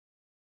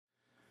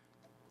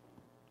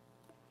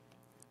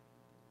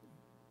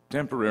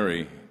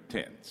temporary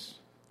tents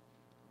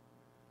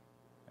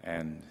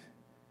and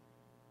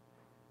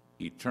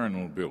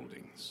eternal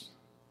buildings.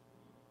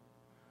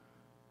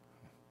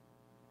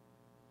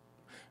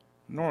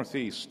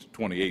 Northeast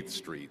 28th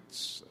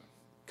Street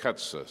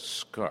cuts a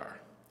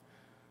scar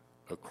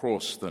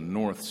across the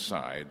north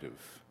side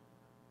of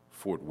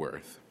Fort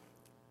Worth.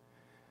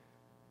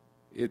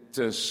 It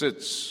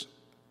sits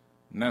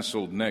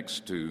nestled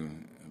next to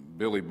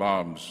Billy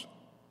Bob's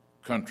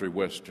Country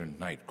Western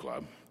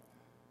nightclub,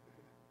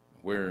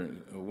 where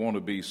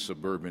wannabe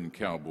suburban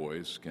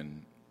cowboys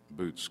can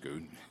boot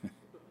scoot.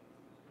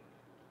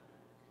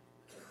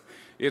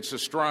 It's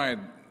astride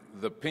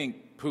the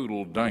Pink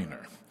Poodle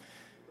Diner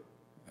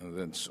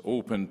that's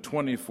open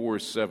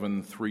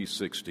 24/7,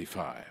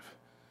 365,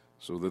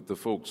 so that the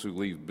folks who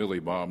leave Billy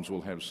Bob's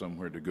will have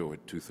somewhere to go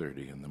at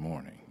 2:30 in the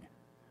morning.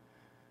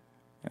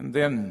 And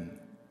then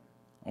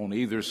on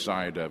either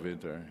side of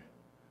it are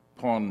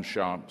pawn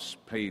shops,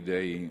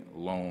 payday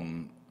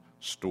loan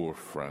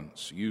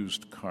storefronts,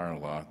 used car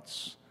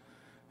lots,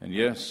 and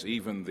yes,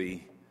 even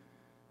the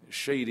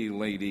Shady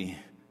Lady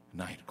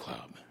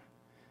nightclub.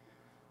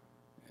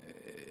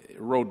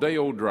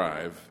 Rodeo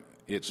Drive,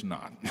 it's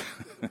not.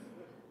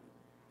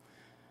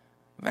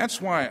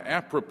 That's why,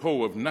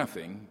 apropos of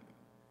nothing,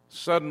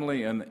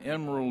 suddenly an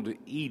Emerald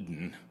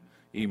Eden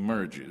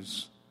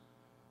emerges,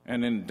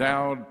 an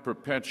endowed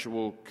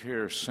perpetual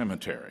care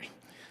cemetery,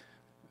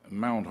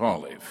 Mount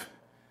Olive.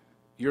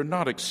 You're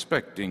not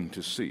expecting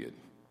to see it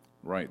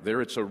right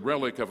there. It's a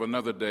relic of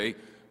another day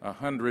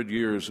 100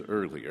 years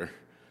earlier,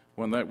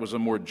 when that was a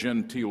more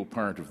genteel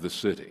part of the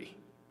city.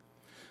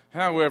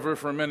 However,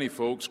 for many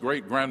folks,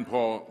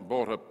 great-grandpa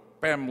bought a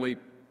family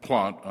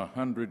plot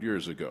 100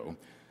 years ago,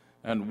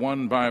 and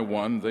one by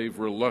one they've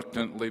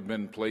reluctantly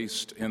been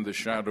placed in the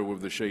shadow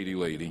of the Shady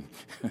Lady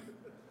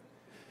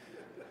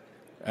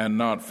and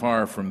not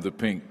far from the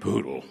Pink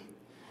Poodle,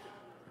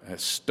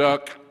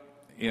 stuck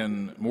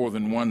in more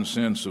than one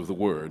sense of the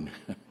word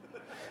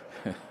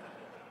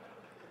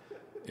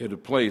in a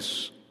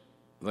place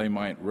they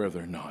might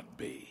rather not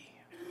be.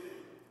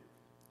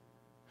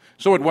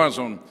 So it was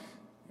on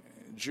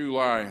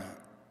July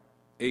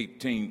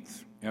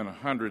 18th in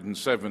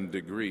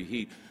 107-degree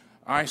heat.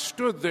 I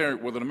stood there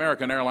with an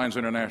American Airlines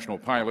International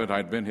pilot.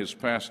 I'd been his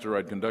pastor.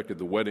 I'd conducted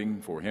the wedding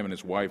for him and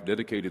his wife,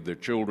 dedicated their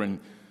children.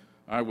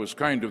 I was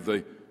kind of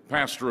the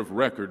pastor of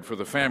record for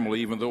the family,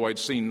 even though I'd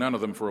seen none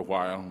of them for a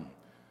while.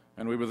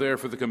 And we were there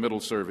for the committal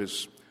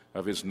service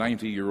of his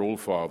 90-year-old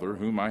father,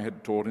 whom I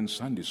had taught in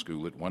Sunday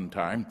school at one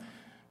time,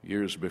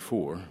 years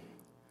before.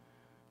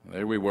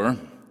 There we were,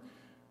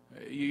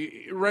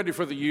 ready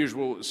for the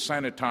usual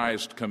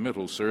sanitized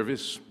committal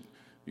service.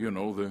 You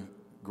know, the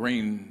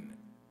green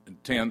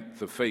tent,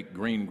 the fake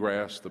green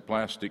grass, the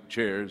plastic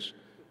chairs,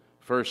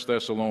 1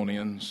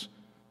 Thessalonians,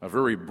 a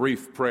very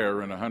brief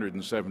prayer in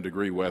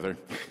 107-degree weather,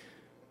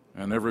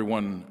 and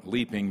everyone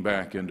leaping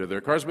back into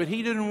their cars. But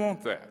he didn't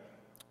want that.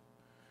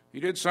 He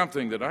did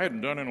something that I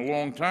hadn't done in a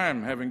long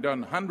time, having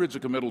done hundreds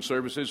of committal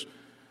services.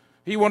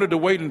 He wanted to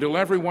wait until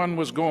everyone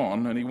was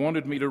gone, and he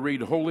wanted me to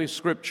read Holy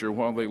Scripture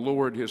while they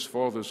lowered his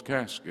father's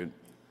casket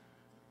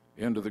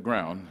into the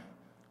ground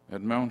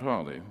at Mount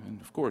Olive. And,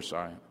 of course,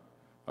 I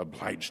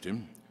obliged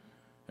him.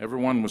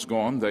 Everyone was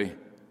gone. They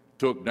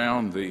took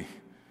down the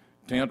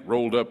tent,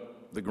 rolled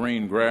up the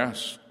green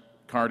grass,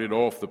 carted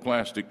off the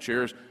plastic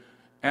chairs,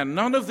 and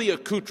none of the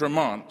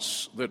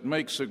accoutrements that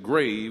makes a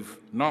grave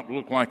not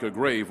look like a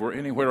grave were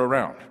anywhere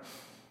around.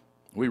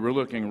 We were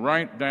looking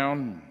right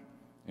down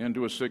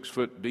into a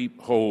 6-foot deep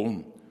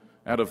hole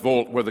at a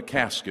vault where the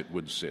casket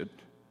would sit.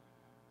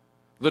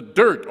 The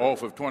dirt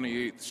off of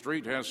 28th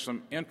Street has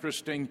some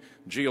interesting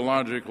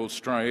geological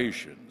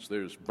striations.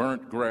 There's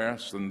burnt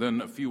grass, and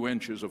then a few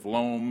inches of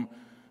loam,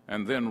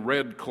 and then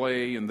red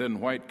clay, and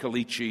then white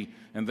caliche,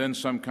 and then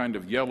some kind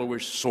of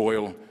yellowish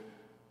soil.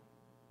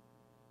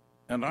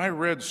 And I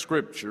read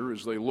Scripture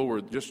as they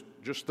lowered,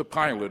 just the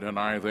pilot and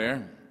I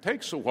there. It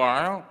takes a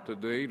while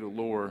today to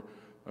lower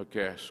a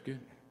casket.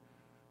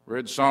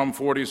 Read Psalm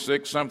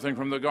 46, something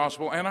from the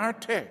Gospel, and our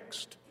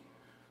text,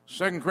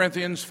 2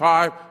 Corinthians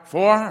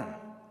 5:4.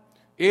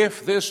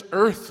 If this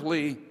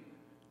earthly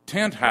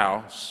tent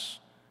house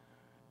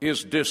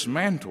is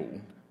dismantled,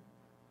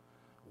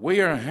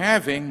 we are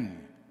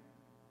having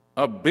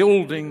a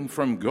building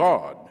from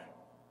God,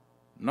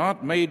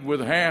 not made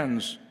with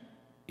hands,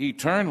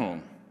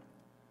 eternal,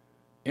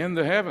 in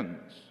the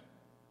heavens.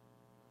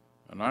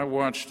 And I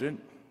watched it.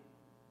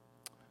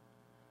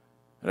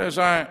 And as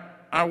I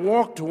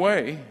walked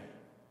away,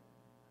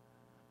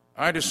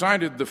 I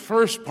decided the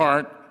first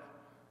part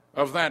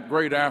of that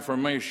great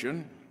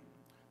affirmation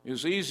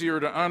is easier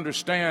to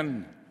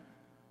understand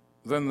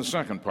than the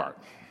second part.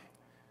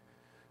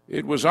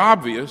 It was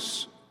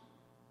obvious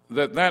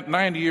that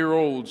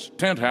 90-year-old's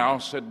tent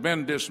house had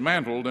been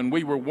dismantled, and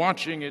we were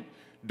watching it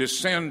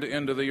descend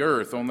into the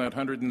earth on that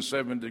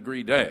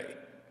 107-degree day.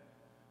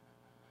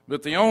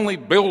 But the only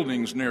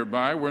buildings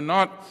nearby were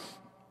not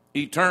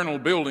eternal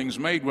buildings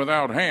made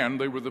without hand.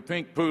 They were the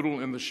Pink Poodle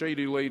and the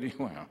Shady Lady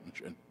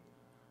Lounge. And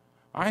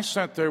I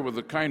sat there with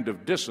a kind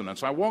of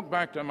dissonance. I walked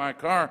back to my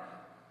car,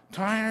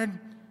 tired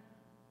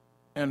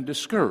and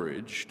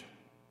discouraged.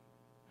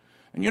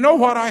 And you know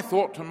what I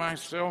thought to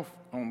myself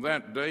on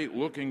that day,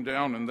 looking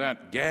down in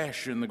that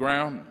gash in the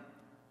ground?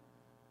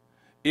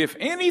 If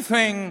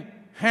anything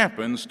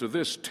happens to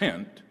this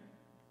tent,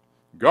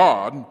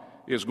 God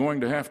is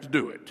going to have to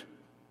do it.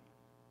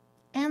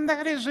 And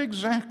that is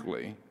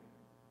exactly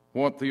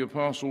what the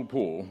Apostle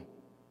Paul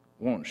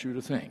wants you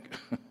to think.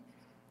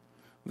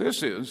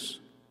 This is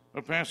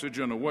a passage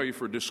in a way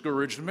for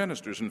discouraged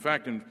ministers. In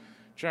fact, in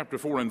chapter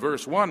 4 and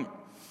verse 1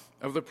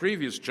 of the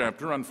previous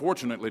chapter,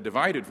 unfortunately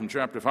divided from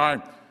chapter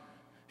 5,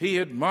 he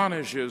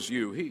admonishes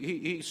you.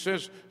 He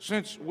says,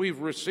 since we've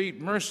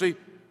received mercy,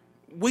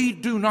 we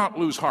do not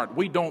lose heart.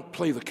 We don't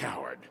play the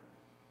coward.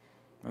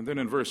 And then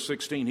in verse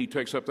 16, he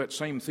takes up that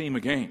same theme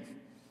again.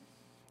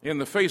 In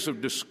the face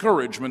of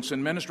discouragements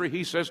in ministry,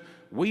 he says,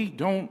 we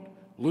don't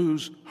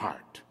lose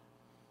heart.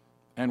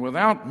 And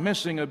without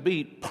missing a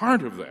beat,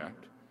 part of that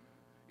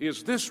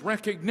is this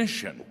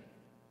recognition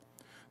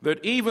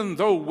that even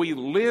though we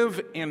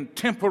live in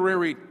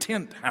temporary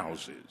tent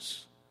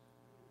houses,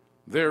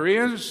 there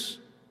is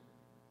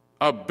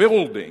a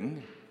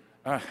building,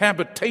 a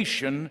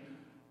habitation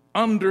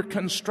under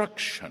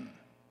construction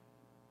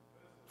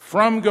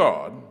from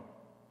God,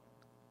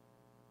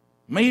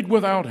 made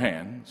without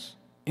hands,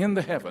 in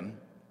the heaven,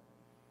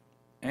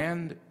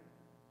 and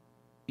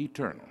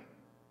eternal.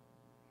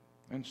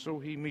 And so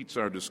he meets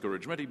our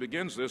discouragement. He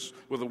begins this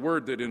with a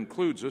word that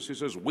includes us. He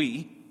says,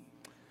 we.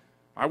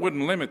 I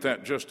wouldn't limit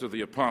that just to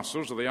the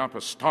apostles or the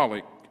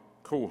apostolic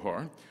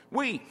cohort.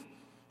 We.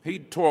 He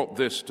taught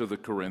this to the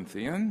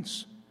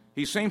Corinthians.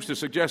 He seems to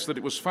suggest that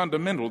it was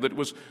fundamental, that it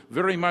was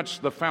very much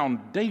the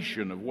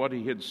foundation of what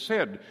he had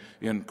said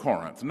in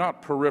Corinth.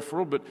 Not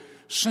peripheral, but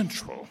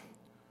central.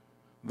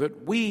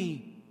 That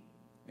we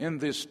in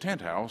this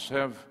tent house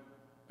have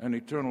an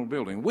eternal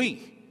building.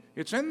 We.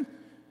 It's in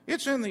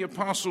the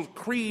Apostles'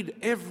 Creed,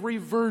 every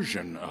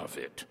version of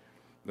it.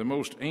 The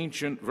most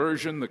ancient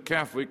version, the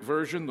Catholic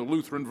version, the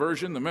Lutheran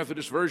version, the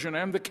Methodist version,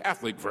 and the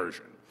Catholic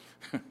version.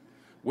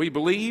 We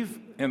believe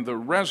in the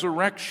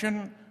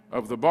resurrection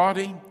of the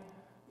body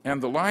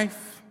and the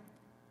life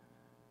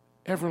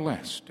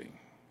everlasting.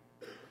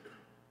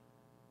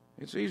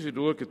 It's easy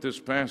to look at this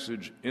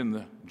passage in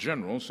the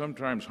general,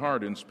 sometimes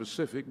hard in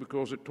specific,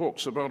 because it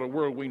talks about a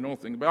world we know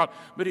nothing about,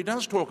 but he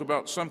does talk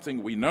about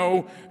something we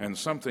know and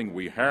something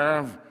we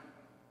have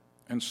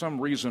and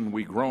some reason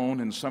we groan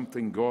and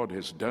something God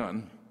has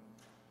done.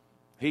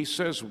 He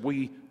says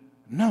we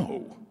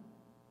know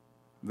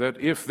that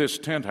if this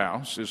tent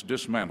house is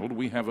dismantled,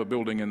 we have a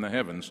building in the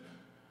heavens.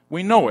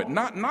 We know it,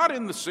 not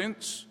in the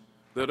sense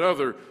that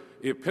other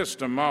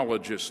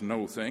epistemologists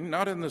know things,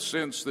 not in the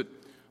sense that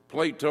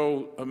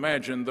Plato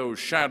imagined those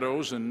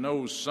shadows and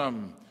knows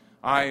some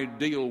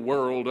ideal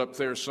world up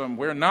there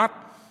somewhere,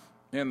 not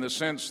in the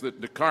sense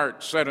that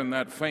Descartes sat in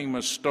that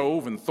famous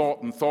stove and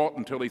thought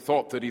until he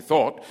thought that he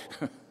thought.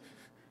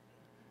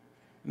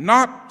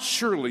 Not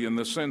surely in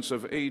the sense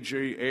of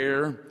A.J.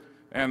 Ayer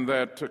and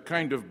that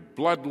kind of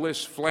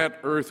bloodless, flat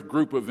earth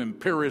group of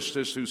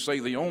empiricists who say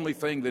the only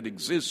thing that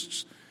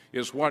exists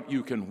is what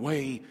you can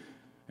weigh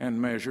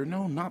and measure.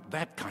 No, not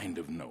that kind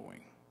of knowing.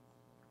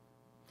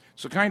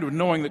 It's a kind of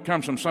knowing that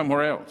comes from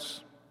somewhere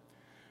else,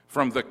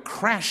 from the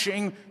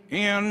crashing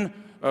in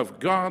of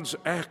God's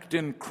act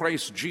in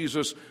Christ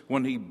Jesus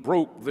when he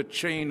broke the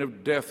chain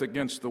of death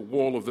against the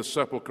wall of the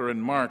sepulchre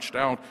and marched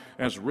out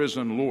as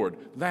risen Lord.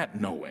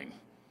 That knowing.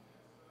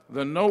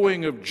 The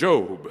knowing of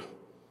Job,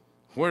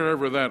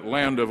 wherever that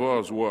land of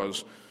Uz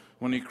was,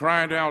 when he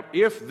cried out,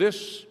 if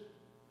this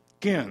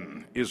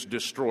skin is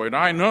destroyed,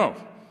 I know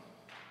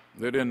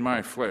that in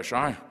my flesh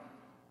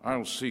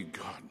I'll see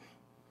God.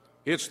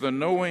 It's the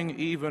knowing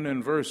even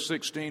in verse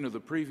 16 of the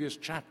previous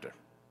chapter,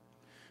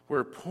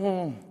 where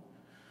Paul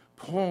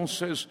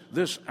says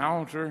this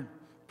outer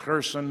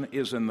person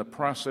is in the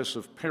process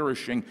of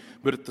perishing,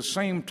 but at the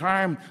same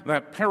time,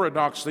 that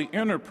paradox, the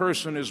inner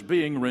person is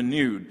being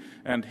renewed.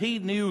 And he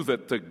knew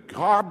that the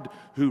God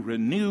who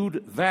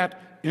renewed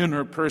that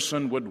inner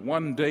person would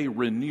one day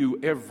renew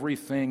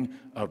everything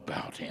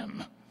about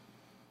him.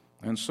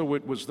 And so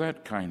it was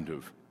that kind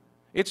of,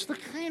 it's the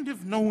kind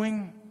of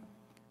knowing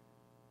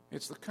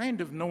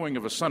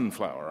of a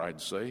sunflower,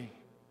 I'd say.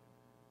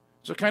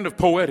 It's a kind of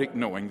poetic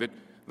knowing that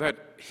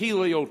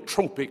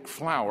heliotropic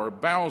flower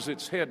bows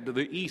its head to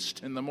the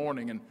east in the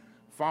morning and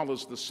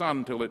follows the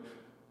sun till it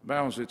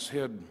bows its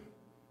head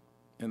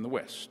in the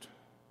west.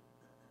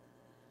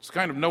 It's the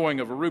kind of knowing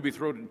of a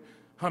ruby-throated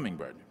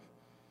hummingbird,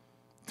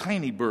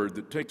 tiny bird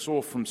that takes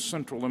off from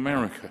Central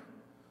America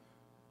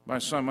by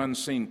some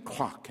unseen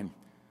clock and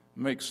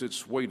makes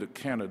its way to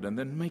Canada and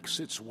then makes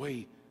its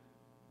way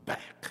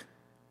back.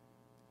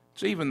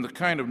 It's even the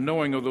kind of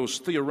knowing of those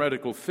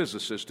theoretical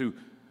physicists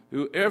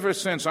who ever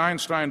since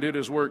Einstein did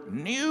his work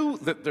knew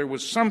that there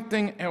was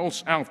something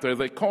else out there.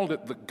 They called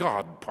it the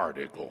God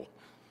particle,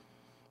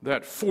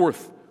 that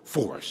fourth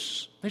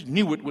force. They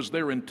knew it was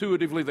there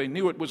intuitively. They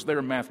knew it was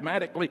there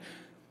mathematically.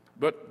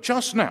 But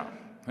just now,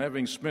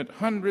 having spent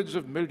hundreds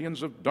of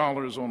millions of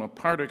dollars on a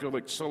particle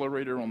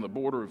accelerator on the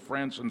border of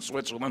France and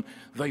Switzerland,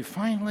 they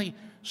finally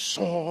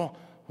saw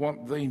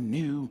what they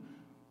knew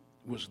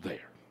was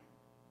there.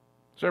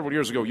 Several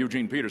years ago,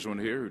 Eugene Peterson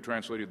here, who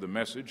translated The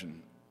Message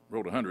and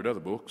wrote 100 other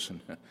books,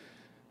 and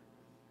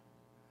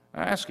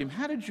I asked him,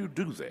 how did you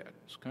do that?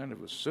 It's kind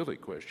of a silly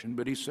question,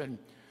 but he said,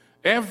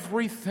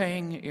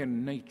 everything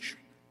in nature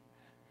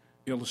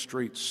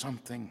illustrates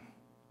something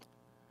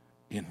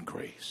in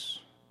grace.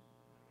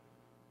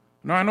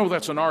 Now, I know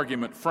that's an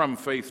argument from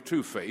faith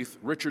to faith.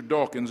 Richard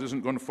Dawkins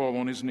isn't going to fall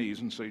on his knees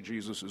and say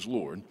Jesus is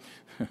Lord.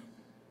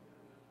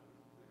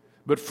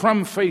 But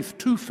from faith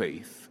to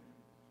faith,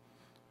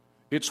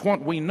 it's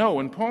what we know.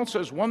 And Paul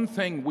says one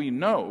thing we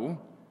know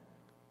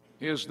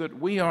is that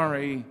we are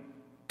a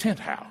tent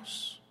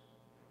house.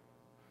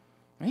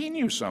 He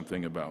knew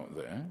something about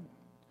that.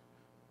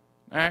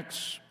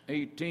 Acts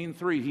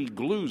 18:3, he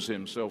glues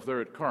himself there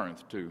at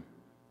Corinth to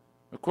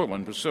Aquila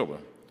and Priscilla.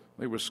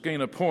 They were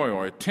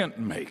skenopoioi, tent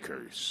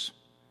makers.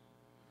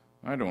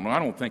 I don't know. I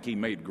don't think he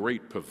made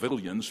great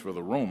pavilions for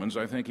the Romans.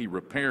 I think he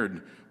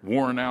repaired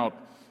worn-out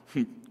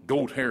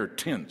goat hair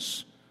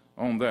tents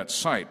on that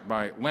site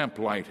by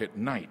lamplight at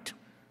night.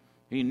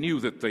 He knew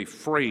that they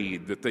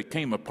frayed, that they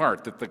came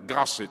apart, that the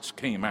gossets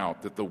came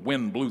out, that the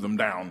wind blew them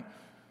down.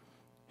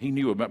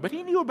 But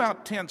he knew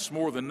about tents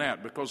more than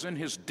that, because in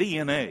his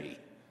DNA,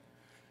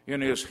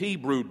 in his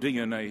Hebrew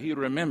DNA, he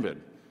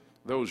remembered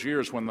those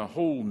years when the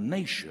whole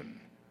nation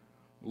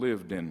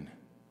lived in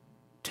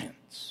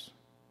tents,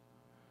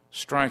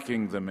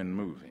 striking them and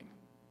moving.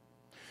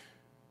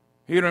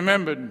 He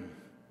remembered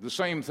the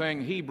same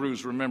thing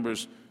Hebrews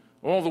remembers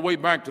all the way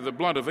back to the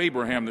blood of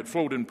Abraham that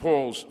flowed in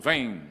Paul's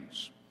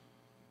veins.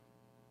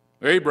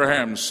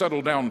 Abraham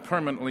settled down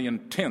permanently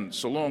in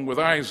tents along with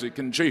Isaac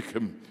and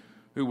Jacob,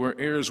 who were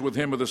heirs with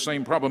him of the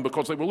same problem,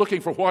 because they were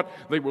looking for what?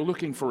 They were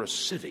looking for a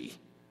city,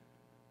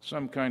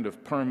 some kind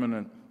of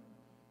permanent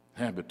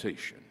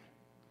habitation.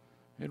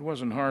 It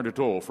wasn't hard at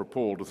all for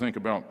Paul to think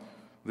about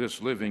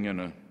this living in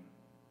a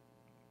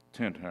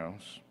tent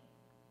house.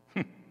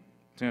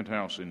 Tent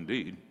house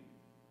indeed.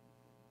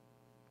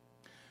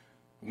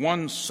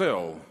 One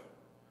cell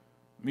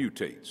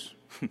mutates.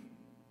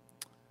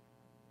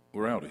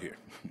 We're out of here.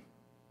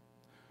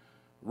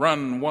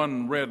 Run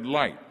one red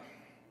light.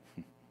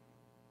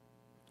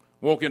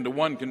 Walk into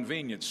one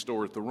convenience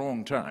store at the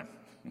wrong time.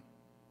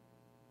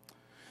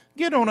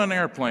 Get on an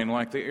airplane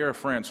like the Air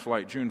France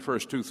flight June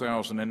 1st,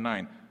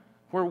 2009,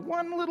 where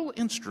one little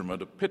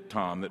instrument, a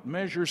piton that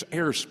measures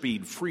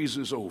airspeed,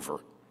 freezes over,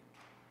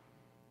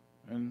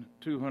 and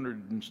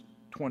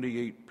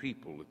 228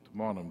 people at the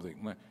bottom of the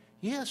Atlantic.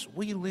 Yes,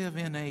 we live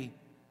in a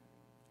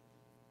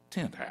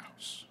tent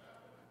house.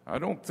 I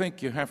don't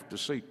think you have to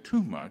say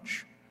too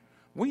much.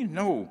 We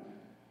know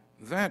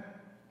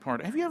that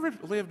part. Have you ever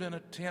lived in a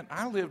tent?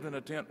 I lived in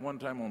a tent one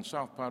time on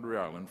South Padre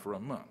Island for a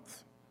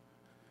month.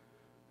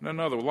 In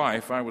another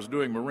life, I was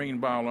doing marine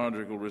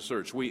biological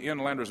research. We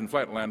inlanders and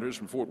flatlanders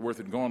from Fort Worth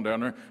had gone down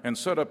there and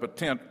set up a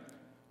tent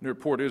near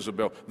Port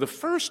Isabel. The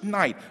first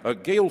night, a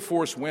gale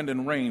force wind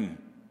and rain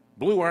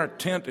blew our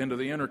tent into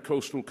the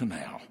intercoastal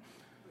canal.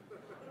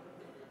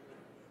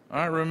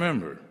 I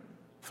remember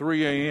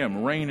 3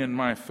 a.m., rain in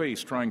my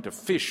face, trying to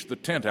fish the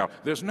tent out.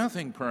 There's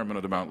nothing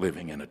permanent about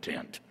living in a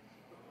tent.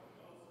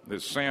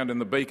 There's sand in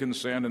the bacon,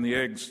 sand in the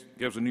eggs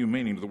gives a new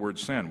meaning to the word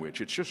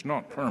sandwich. It's just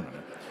not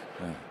permanent.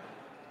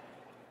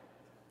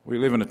 We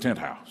live in a tent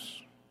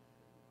house.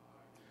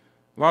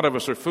 A lot of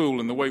us are fooled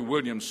in the way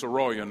William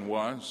Saroyan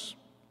was.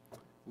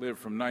 Lived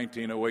from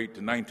 1908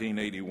 to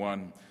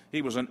 1981.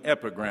 He was an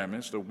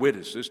epigrammist, a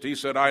witticist. He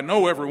said, I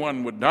know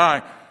everyone would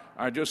die.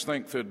 I just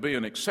think there'd be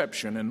an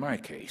exception in my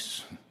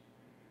case.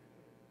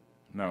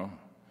 No.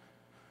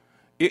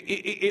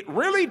 It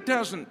really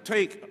doesn't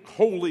take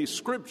Holy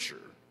Scripture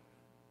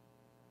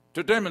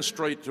to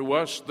demonstrate to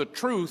us the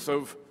truth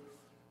of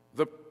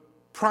the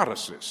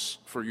protasis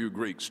for you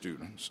Greek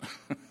students.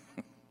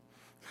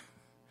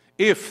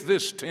 If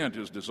this tent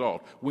is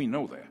dissolved, we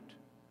know that.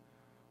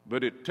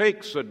 But it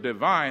takes a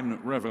divine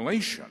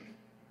revelation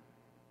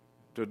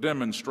to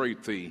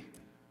demonstrate the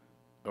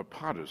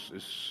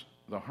apodosis,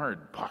 the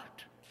hard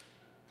part.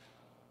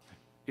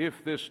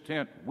 If this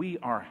tent, we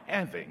are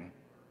having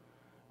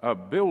a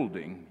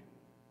building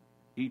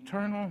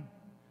eternal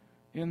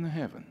in the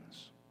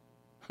heavens.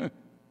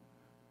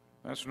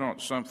 That's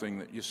not something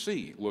that you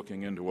see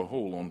looking into a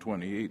hole on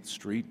 28th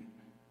Street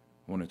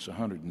when it's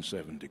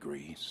 107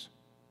 degrees.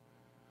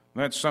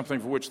 That's something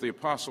for which the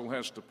apostle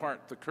has to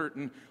part the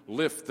curtain,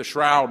 lift the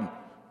shroud,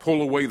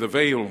 pull away the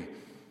veil,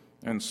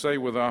 and say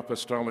with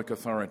apostolic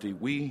authority,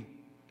 we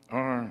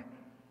are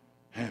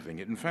having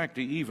it. In fact,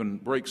 he even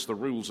breaks the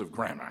rules of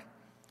grammar.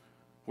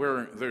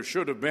 Where there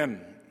should have been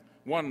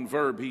one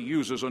verb, he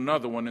uses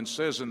another one and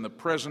says in the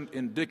present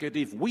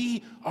indicative,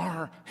 we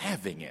are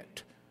having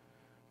it.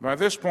 By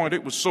this point,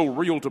 it was so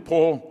real to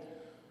Paul,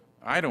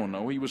 I don't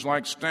know, he was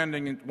like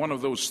standing in one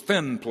of those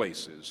thin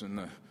places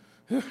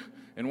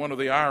in one of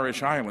the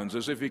Irish islands,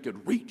 as if he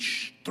could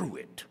reach through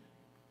it,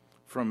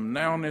 from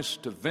nowness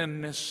to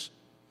thenness,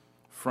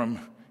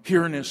 from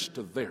here-ness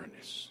to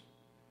there-ness.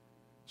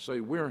 Say,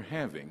 we're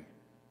having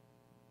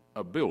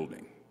a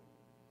building.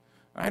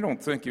 I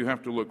don't think you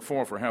have to look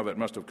far for how that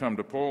must have come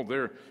to Paul.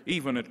 There,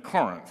 even at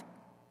Corinth,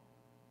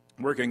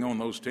 working on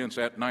those tents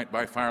at night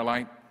by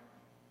firelight,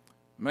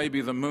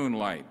 maybe the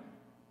moonlight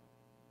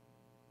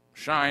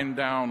shined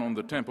down on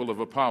the temple of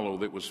Apollo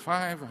that was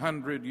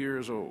 500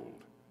 years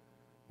old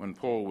when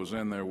Paul was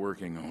in there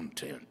working on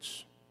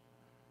tents.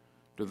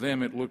 To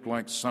them, it looked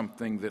like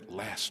something that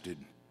lasted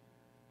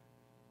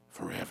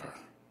forever.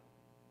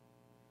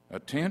 A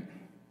tent,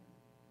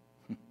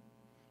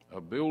 a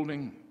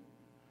building,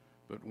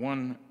 but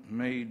one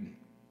made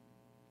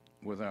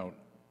without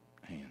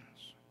hands.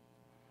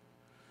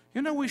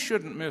 You know, we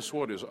shouldn't miss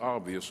what is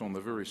obvious on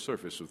the very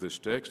surface of this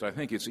text. I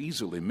think it's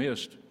easily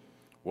missed.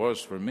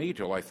 Was for me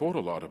till I thought a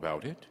lot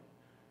about it.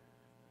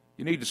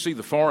 You need to see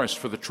the forest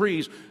for the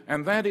trees,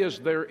 and that is,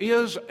 there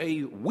is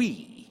a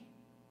we,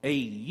 a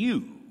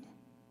you,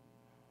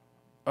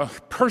 a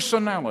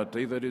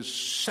personality that is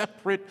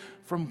separate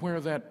from where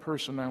that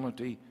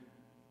personality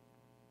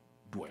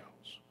dwells.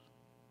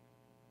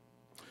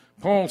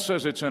 Paul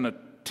says it's in a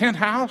tent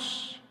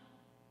house,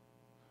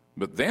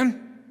 but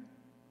then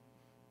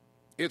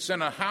it's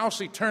in a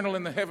house eternal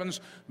in the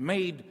heavens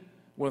made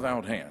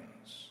without hands.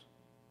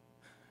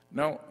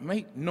 Now,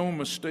 make no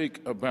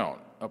mistake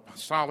about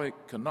apostolic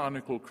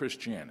canonical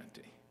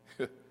Christianity.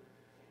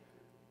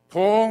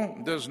 Paul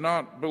does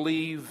not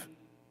believe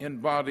in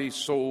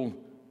body-soul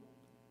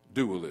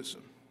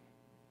dualism.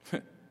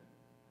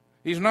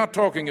 He's not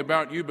talking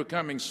about you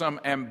becoming some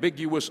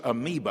ambiguous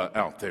amoeba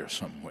out there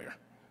somewhere,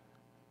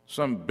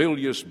 some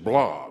bilious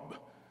blob,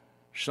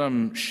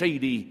 some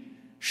shady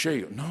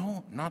shale.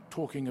 No, not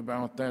talking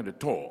about that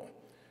at all.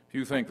 If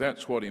you think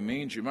that's what he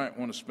means, you might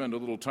want to spend a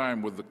little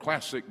time with the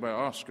classic by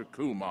Oscar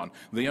Kuhlmann,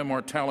 The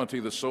Immortality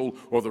of the Soul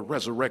or the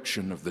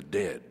Resurrection of the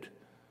Dead.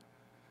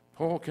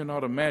 Paul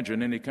cannot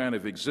imagine any kind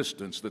of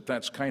existence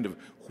that's kind of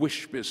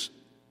whispous,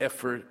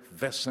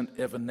 effervescent,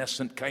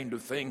 evanescent kind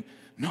of thing.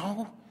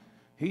 No,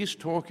 he's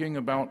talking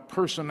about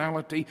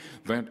personality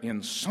that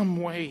in some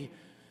way,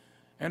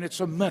 and it's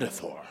a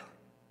metaphor,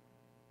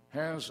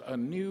 has a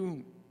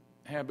new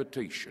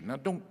habitation. Now,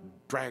 don't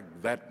drag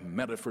that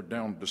metaphor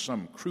down to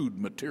some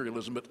crude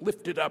materialism, but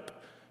lift it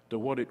up to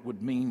what it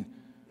would mean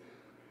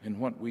in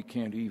what we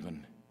can't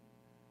even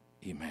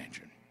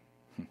imagine.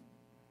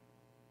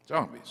 It's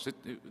obvious.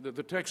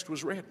 The text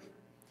was read.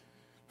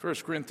 1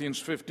 Corinthians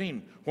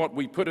 15, what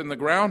we put in the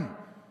ground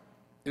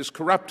is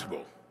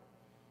corruptible.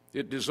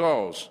 It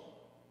dissolves.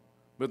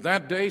 But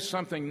that day,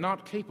 something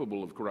not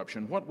capable of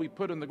corruption, what we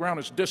put in the ground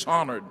is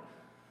dishonored.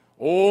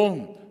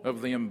 All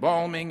of the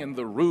embalming and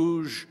the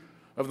rouge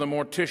of the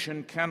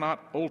mortician cannot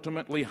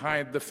ultimately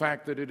hide the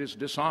fact that it is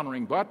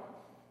dishonoring, but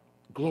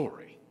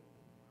glory.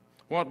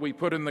 What we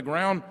put in the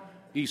ground,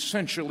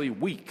 essentially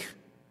weak.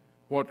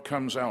 What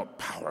comes out,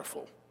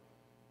 powerful.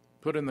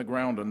 Put in the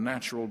ground a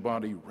natural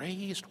body,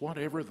 raised,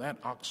 whatever that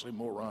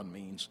oxymoron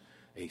means,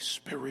 a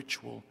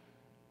spiritual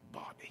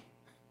body.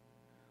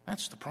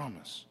 That's the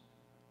promise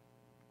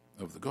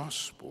of the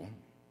gospel.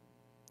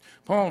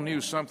 Paul knew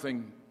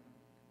something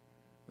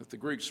that the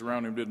Greeks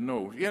around him didn't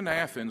know. In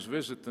Athens,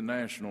 visit the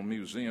National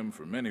Museum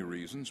for many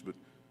reasons, but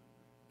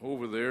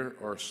over there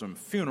are some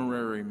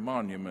funerary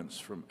monuments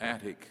from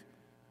Attic,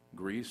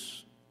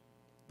 Greece.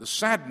 The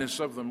sadness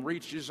of them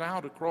reaches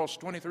out across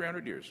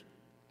 2,300 years.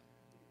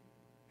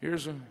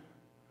 Here's a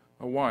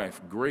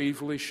wife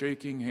gravely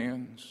shaking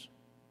hands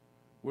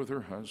with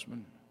her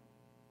husband,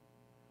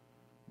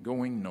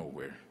 going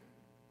nowhere.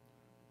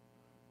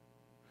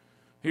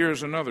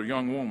 Here's another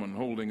young woman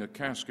holding a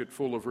casket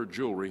full of her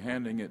jewelry,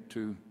 handing it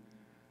to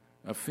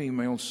a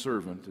female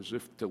servant as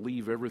if to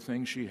leave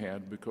everything she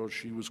had because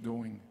she was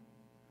going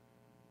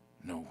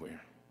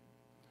nowhere.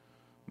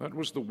 That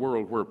was the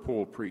world where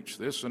Paul preached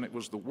this, and it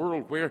was the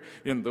world where,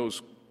 in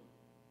those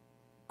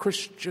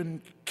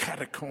Christian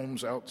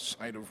catacombs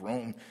outside of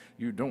Rome,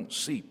 you don't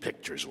see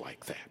pictures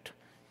like that.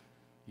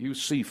 You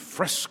see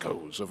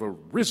frescoes of a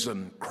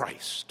risen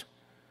Christ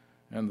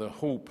and the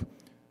hope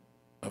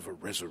of a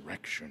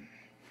resurrection.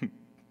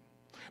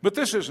 But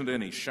this isn't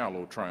any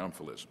shallow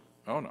triumphalism.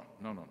 Oh, no.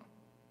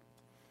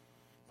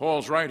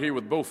 Paul's right here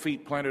with both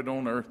feet planted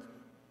on earth.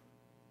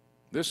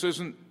 This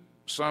isn't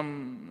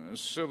some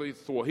silly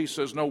thought. He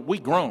says, no, we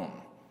groan.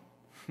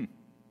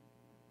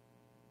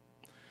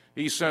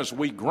 He says,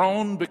 we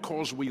groan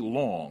because we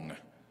long.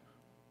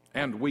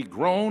 And we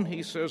groan,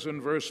 he says in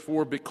verse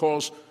 4,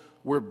 because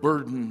we're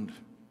burdened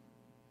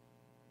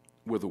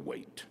with a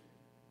weight.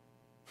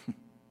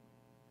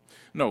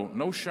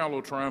 No shallow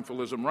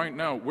triumphalism. Right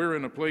now, we're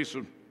in a place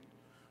of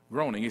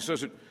groaning. He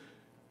says it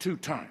 2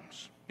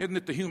 times. Isn't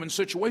it the human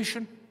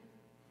situation?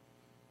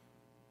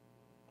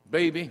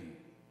 Baby,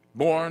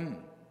 born,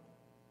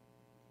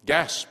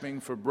 gasping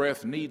for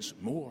breath, needs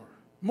more.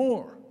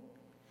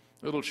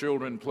 Little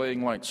children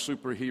playing like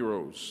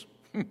superheroes.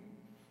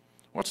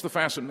 What's the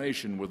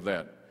fascination with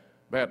that?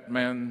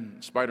 Batman,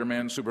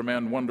 Spider-Man,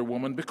 Superman, Wonder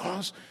Woman,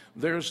 because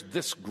there's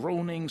this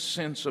groaning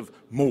sense of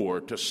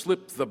more, to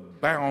slip the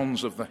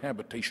bounds of the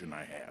habitation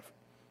I have.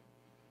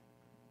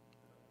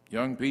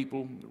 Young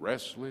people,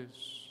 restless,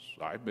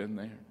 I've been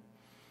there.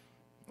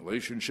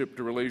 Relationship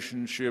to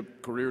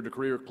relationship, career to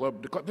career,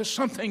 club to club. There's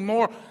something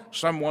more.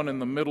 Someone in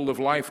the middle of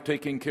life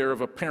taking care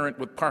of a parent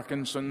with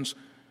Parkinson's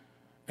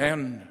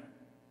and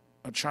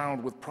a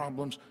child with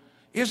problems.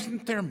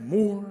 Isn't there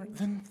more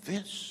than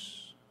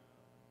this?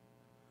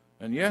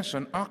 And yes,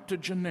 an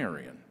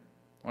octogenarian,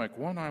 like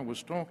one I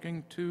was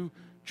talking to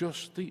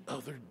just the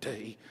other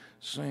day,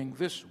 saying,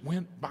 this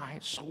went by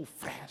so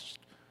fast.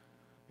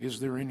 Is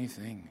there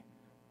anything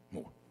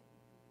more?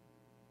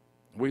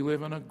 We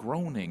live in a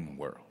groaning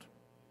world.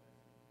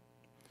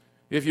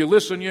 If you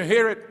listen, you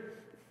hear it.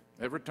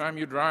 Every time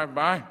you drive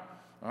by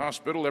a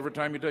hospital, every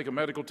time you take a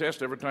medical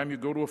test, every time you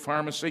go to a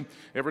pharmacy,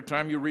 every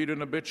time you read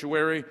an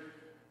obituary,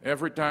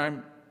 every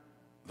time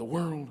the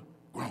world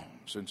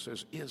groans and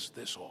says, is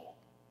this all?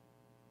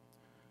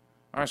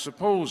 I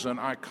suppose an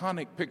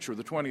iconic picture of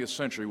the 20th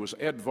century was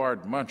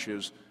Edvard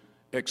Munch's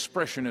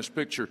expressionist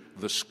picture,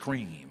 The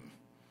Scream.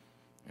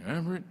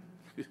 Remember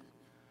it?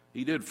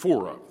 He did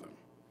 4 of them.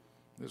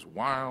 This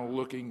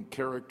wild-looking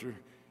character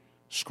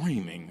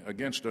screaming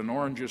against an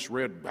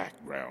orangish-red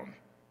background.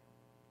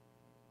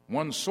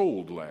 One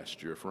sold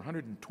last year for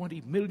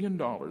 $120 million,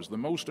 the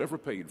most ever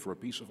paid for a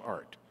piece of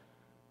art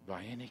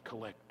by any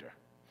collector.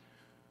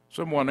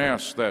 Someone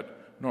asked that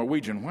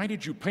Norwegian, why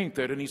did you paint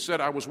that? And he said,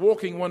 I was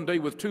walking one day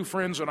with 2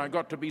 friends and I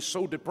got to be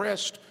so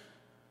depressed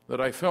that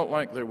I felt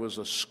like there was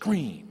a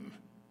scream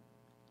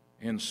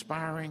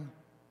inspiring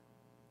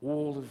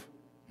all of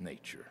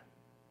nature.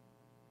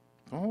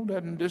 Paul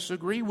doesn't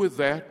disagree with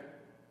that,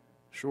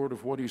 short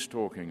of what he's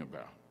talking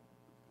about.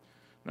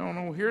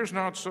 No, here's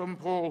not some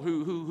Paul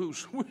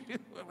who's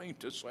willing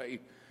to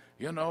say,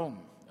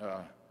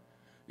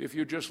 if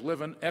you just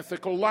live an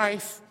ethical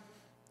life,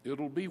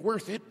 it'll be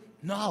worth it.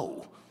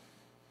 No.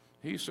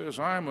 He says,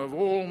 I'm of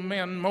all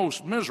men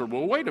most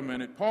miserable. Wait a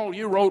minute, Paul,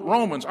 you wrote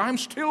Romans. I'm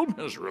still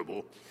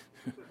miserable.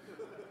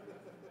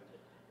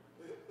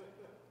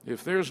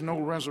 If there's no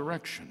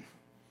resurrection,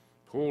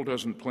 Paul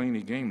doesn't play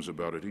any games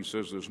about it. He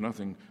says there's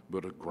nothing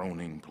but a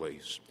groaning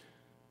place.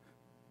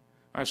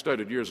 I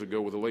studied years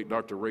ago with the late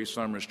Dr. Ray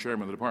Summers,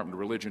 chairman of the Department of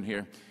Religion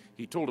here.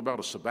 He told about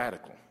a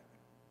sabbatical.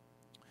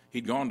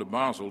 He'd gone to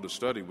Basel to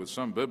study with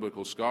some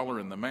biblical scholar,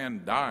 and the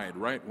man died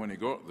right when he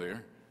got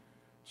there.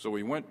 So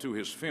he went to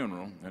his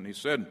funeral, and he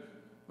said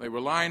they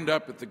were lined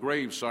up at the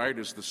graveside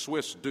as the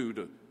Swiss do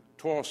to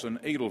toss an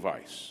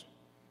Edelweiss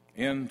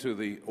into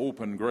the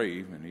open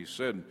grave. And he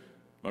said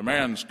the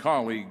man's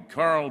colleague,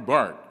 Karl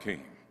Barth,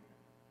 came.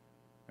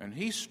 And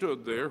he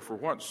stood there for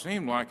what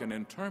seemed like an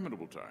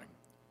interminable time.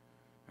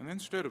 And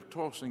instead of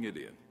tossing it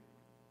in,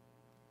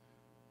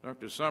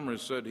 Dr.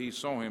 Summers said he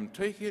saw him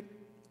take it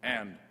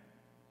and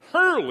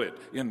hurl it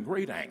in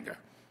great anger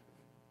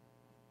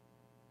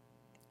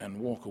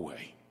and walk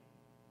away.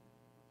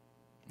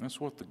 That's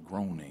what the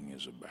groaning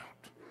is about.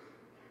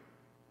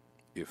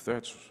 If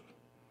that's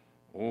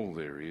all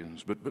there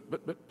is.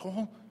 But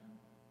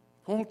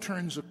Paul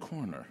turns a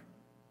corner.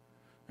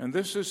 And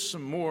this is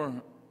some more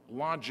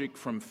logic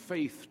from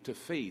faith to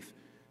faith.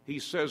 He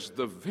says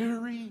the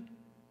very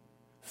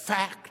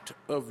fact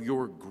of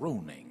your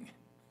groaning,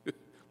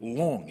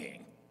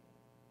 longing,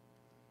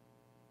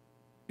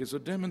 is a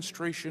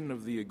demonstration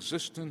of the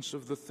existence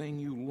of the thing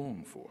you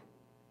long for.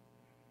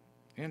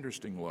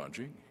 Interesting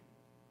logic.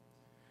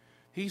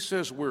 He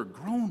says we're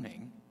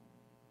groaning,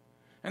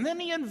 and then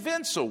he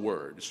invents a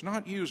word. It's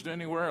not used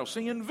anywhere else.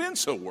 He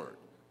invents a word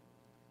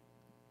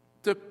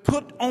to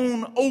put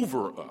on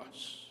over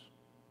us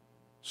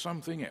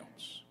something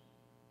else,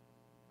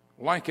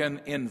 like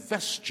an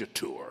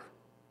investiture.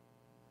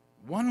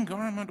 One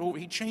garment over,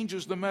 he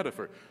changes the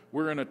metaphor.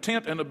 We're in a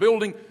tent in a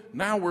building,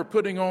 now we're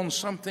putting on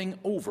something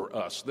over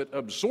us that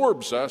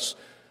absorbs us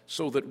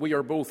so that we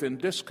are both in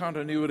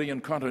discontinuity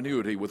and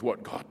continuity with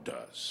what God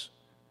does.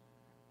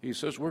 He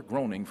says we're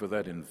groaning for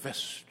that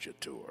investiture,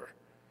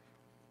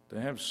 to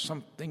have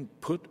something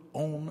put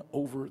on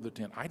over the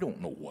tent. I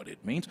don't know what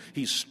it means.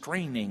 He's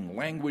straining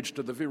language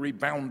to the very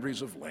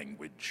boundaries of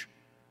language.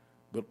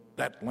 But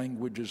that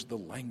language is the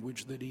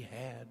language that he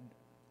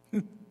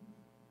had.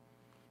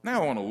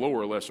 Now, on a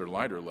lower, lesser,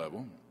 lighter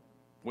level,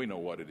 we know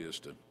what it is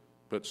to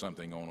put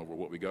something on over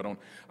what we got on.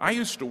 I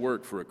used to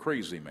work for a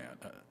crazy man.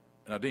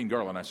 Dean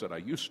Garland, I said, I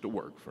used to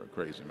work for a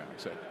crazy man. I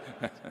said,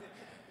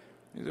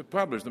 he's a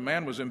publisher. The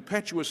man was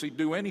impetuous. He'd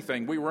do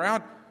anything. We were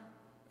out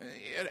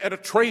at a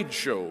trade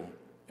show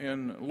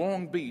in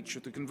Long Beach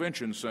at the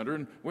convention center,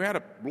 and we had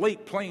a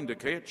late plane to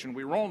catch, and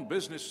we were on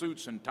business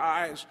suits and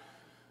ties.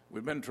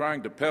 We'd been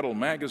trying to peddle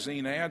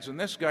magazine ads, and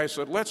this guy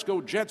said, let's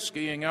go jet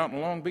skiing out in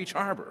Long Beach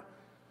Harbor.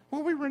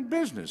 Well, we were in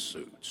business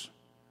suits.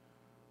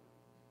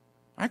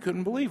 I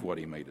couldn't believe what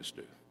he made us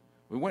do.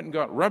 We went and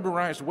got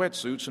rubberized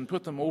wetsuits and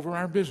put them over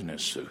our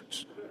business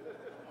suits.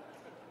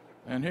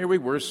 And here we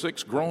were,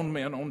 6 grown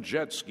men on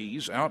jet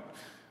skis out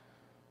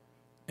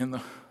in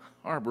the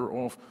harbor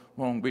off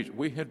Long Beach.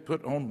 We had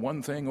put on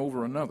one thing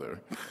over another.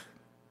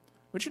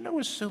 But you know,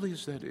 as silly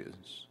as that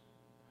is,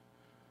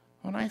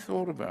 when I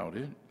thought about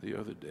it the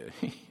other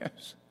day,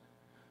 yes,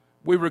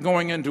 we were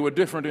going into a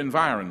different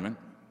environment.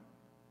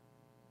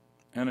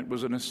 and it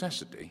was a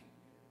necessity.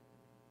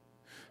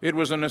 It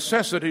was a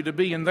necessity to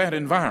be in that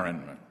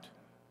environment.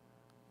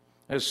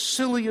 As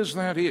silly as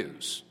that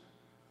is,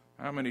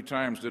 how many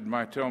times did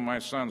I tell my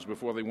sons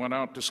before they went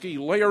out to ski,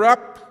 layer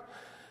up,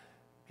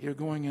 you're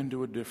going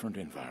into a different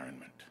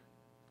environment.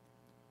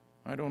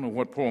 I don't know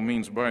what Paul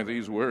means by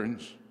these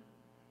words,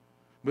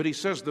 but he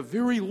says the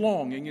very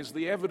longing is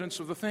the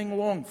evidence of the thing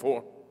longed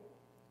for.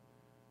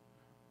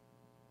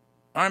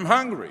 I'm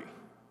hungry.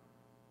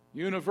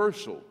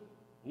 Universal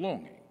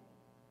longing.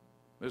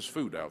 There's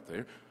food out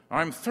there.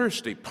 I'm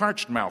thirsty,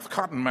 parched mouth,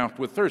 cotton-mouthed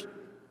with thirst.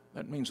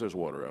 That means there's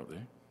water out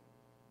there.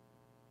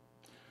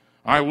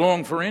 I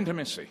long for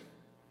intimacy.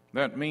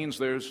 That means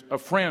there's a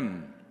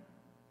friend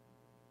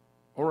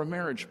or a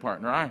marriage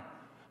partner.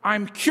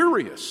 I'm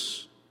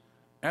curious,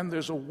 and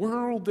there's a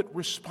world that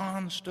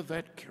responds to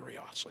that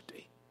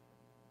curiosity.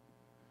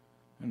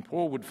 And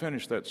Paul would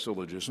finish that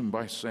syllogism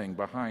by saying,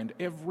 behind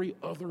every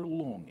other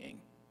longing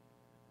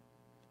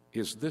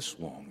is this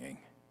longing,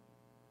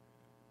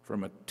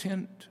 from a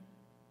tent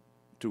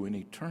to an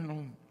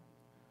eternal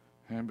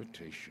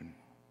habitation.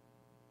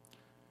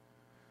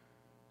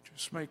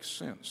 Just makes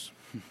sense.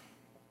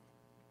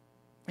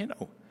 You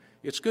know,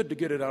 it's good to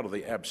get it out of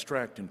the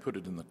abstract and put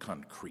it in the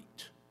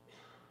concrete.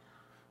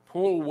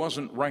 Paul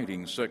wasn't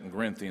writing 2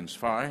 Corinthians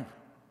 5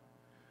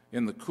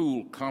 in the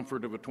cool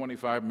comfort of a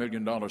 $25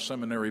 million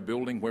seminary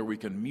building where we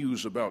can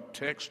muse about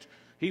text.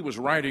 He was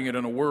writing it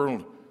in a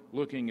world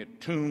looking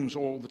at tombs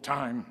all the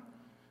time,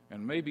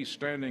 and maybe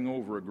standing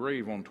over a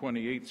grave on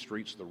 28th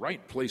Street's the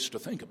right place to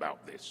think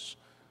about this.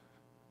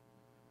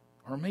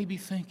 Or maybe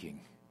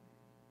thinking,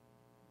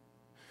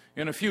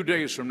 in a few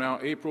days from now,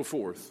 April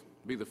 4th,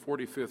 be the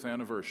 45th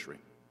anniversary,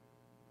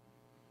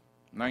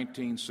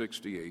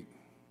 1968.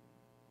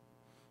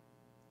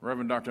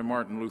 Reverend Dr.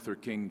 Martin Luther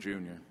King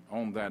Jr.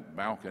 on that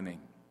balcony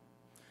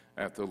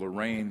at the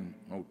Lorraine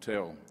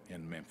Motel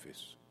in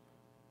Memphis.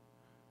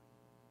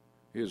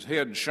 His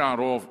head shot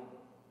off,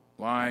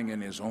 lying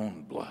in his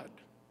own blood.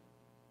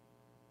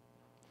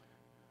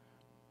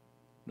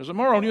 Does a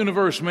moral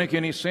universe make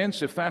any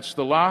sense if that's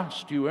the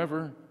last you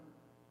ever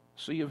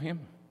see of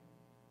him?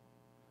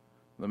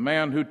 The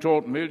man who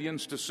taught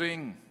millions to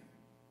sing,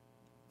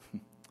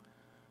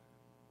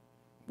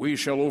 "We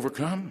shall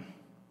overcome"?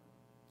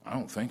 I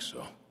don't think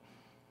so.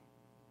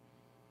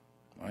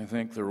 I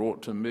think there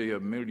ought to be a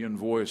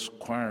million-voice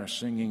choir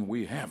singing,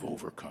 "We have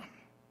overcome."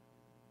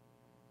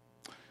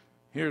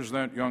 Here's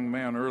that young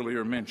man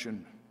earlier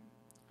mentioned,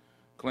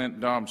 Clint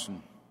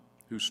Dobson,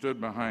 who stood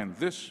behind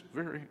this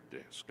very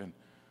desk and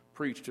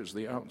preached as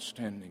the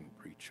outstanding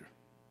preacher.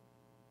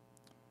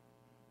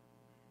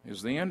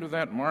 Is the end of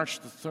that March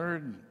the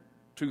 3rd,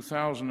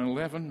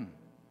 2011,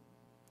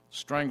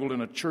 strangled in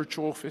a church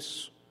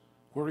office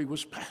where he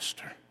was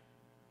pastor?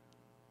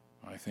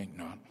 I think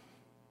not.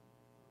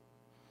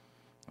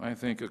 I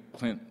think of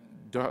Clint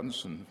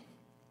Dodson,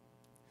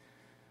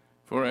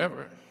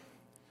 forever,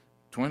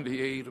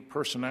 28, a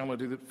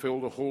personality that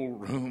filled a whole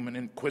room, an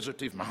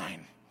inquisitive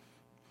mind,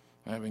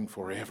 having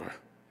forever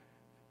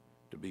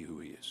to be who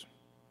he is.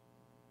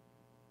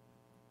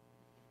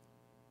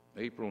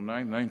 April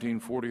 9,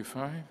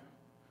 1945,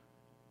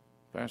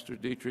 Pastor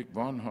Dietrich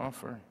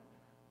Bonhoeffer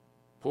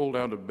pulled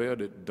out of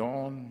bed at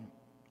dawn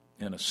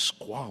in a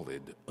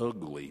squalid,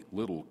 ugly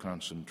little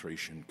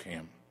concentration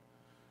camp,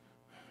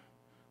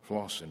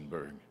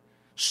 Flossenburg,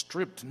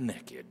 stripped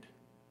naked,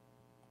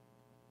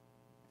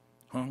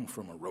 hung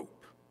from a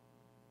rope.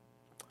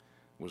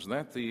 Was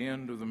that the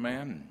end of the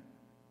man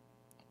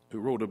who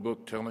wrote a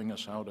book telling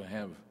us how to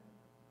have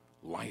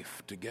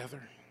life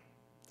together?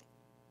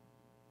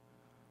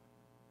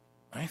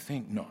 I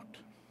think not.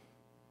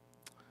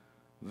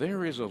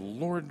 There is a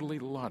lordly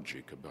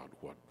logic about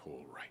what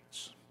Paul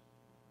writes.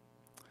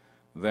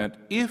 That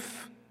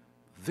if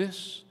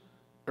this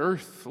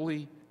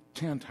earthly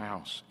tent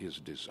house is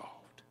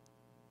dissolved,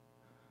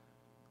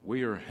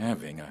 we are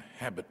having a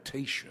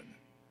habitation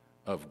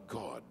of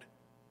God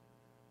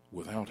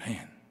without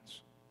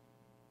hands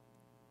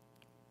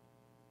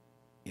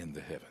in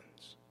the heavens.